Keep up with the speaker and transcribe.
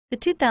The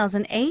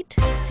 2008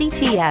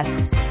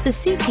 CTS. The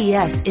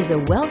CTS is a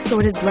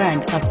well-sorted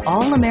blend of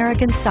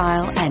all-American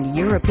style and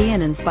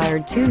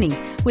European-inspired tuning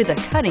with a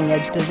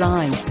cutting-edge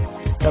design.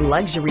 The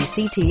luxury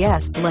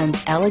CTS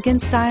blends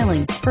elegant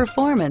styling,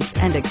 performance,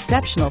 and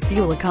exceptional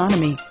fuel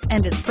economy,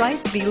 and is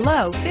priced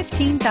below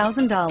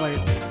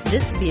 $15,000.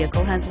 This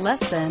vehicle has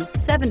less than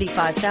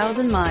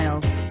 75,000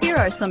 miles. Here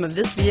are some of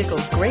this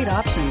vehicle's great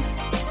options: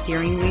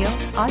 steering wheel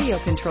audio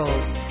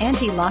controls,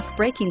 anti-lock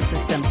braking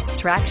system,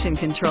 traction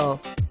control,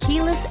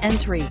 keyless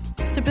entry,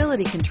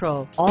 stability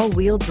control,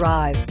 all-wheel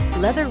drive,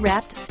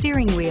 leather-wrapped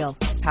steering wheel,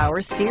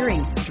 power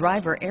steering,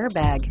 driver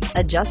airbag,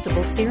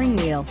 adjustable steering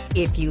wheel.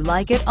 If you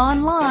like it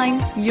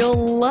online,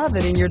 you'll love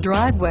it in your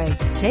driveway.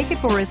 Take it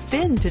for a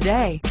spin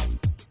today.